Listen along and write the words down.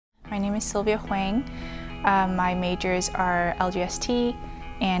My name is Silvia Huang. My majors are LGST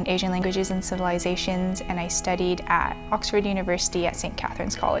and Asian Languages and Civilizations, and I studied at Oxford University at St.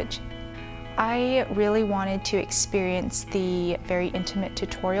 Catherine's College. I really wanted to experience the very intimate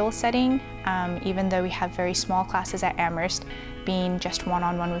tutorial setting. Even though we have very small classes at Amherst, being just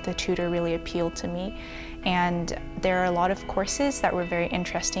one-on-one with a tutor really appealed to me. And there are a lot of courses that were very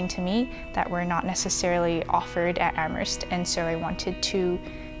interesting to me that were not necessarily offered at Amherst, and so I wanted to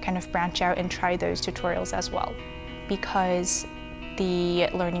kind of branch out and try those tutorials as well. Because the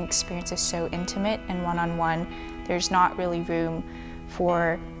learning experience is so intimate and one-on-one, there's not really room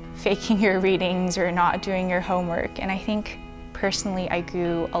for faking your readings or not doing your homework. And I think personally I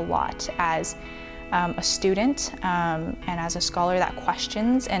grew a lot as a student and as a scholar that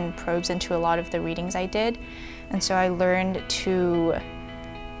questions and probes into a lot of the readings I did. And so I learned to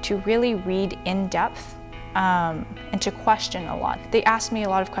really read in depth and to question a lot. They asked me a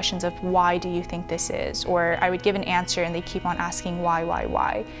lot of questions of why do you think this is? Or I would give an answer and they keep on asking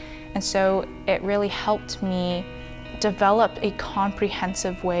why? And so it really helped me develop a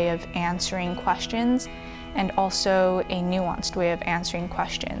comprehensive way of answering questions and also a nuanced way of answering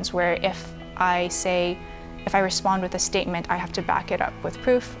questions, where if I respond with a statement, I have to back it up with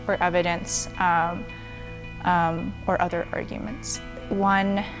proof or evidence or other arguments.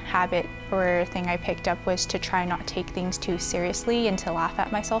 One habit or thing I picked up was to try not take things too seriously and to laugh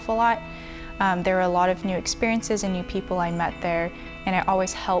at myself a lot. There were a lot of new experiences and new people I met there, and it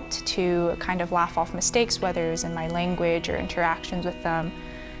always helped to kind of laugh off mistakes, whether it was in my language or interactions with them.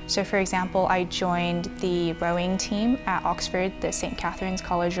 So for example, I joined the rowing team at Oxford, the St. Catherine's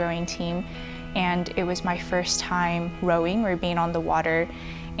College rowing team, and it was my first time rowing or being on the water.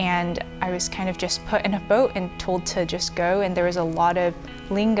 And I was kind of just put in a boat and told to just go, and there was a lot of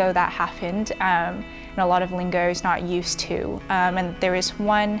lingo that happened, and a lot of lingo I was not used to. And there was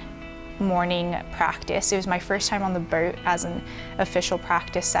one morning practice. It was my first time on the boat as an official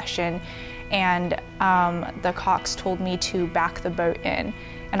practice session, and the cox told me to back the boat in,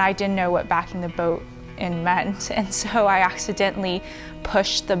 and I didn't know what backing the boat in meant, and so I accidentally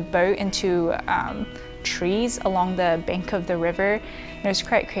pushed the boat into trees along the bank of the river. And it was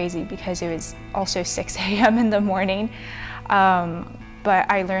quite crazy because it was also 6 a.m. in the morning.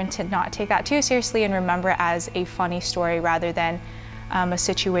 But I learned to not take that too seriously and remember it as a funny story rather than a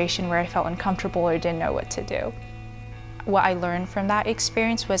situation where I felt uncomfortable or didn't know what to do. What I learned from that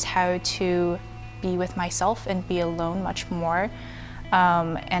experience was how to be with myself and be alone much more,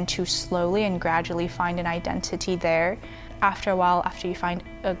 and to slowly and gradually find an identity there. After a while, after you find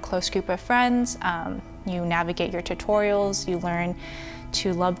a close group of friends, you navigate your tutorials, you learn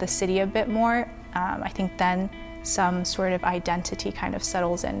to love the city a bit more. I think then some sort of identity kind of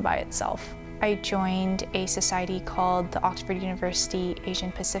settles in by itself. I joined a society called the Oxford University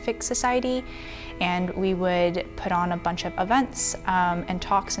Asian Pacific Society, and we would put on a bunch of events and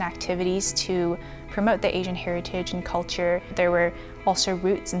talks and activities to promote the Asian heritage and culture. There were also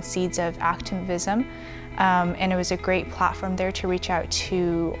roots and seeds of activism, and it was a great platform there to reach out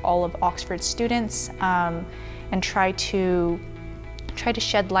to all of Oxford's students and try to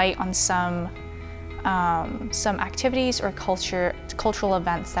shed light on some activities or cultural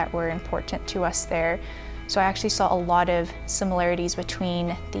events that were important to us there. So I actually saw a lot of similarities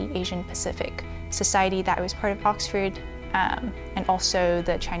between the Asian Pacific Society that I was part of Oxford and also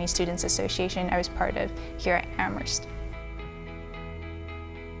the Chinese Students Association I was part of here at Amherst.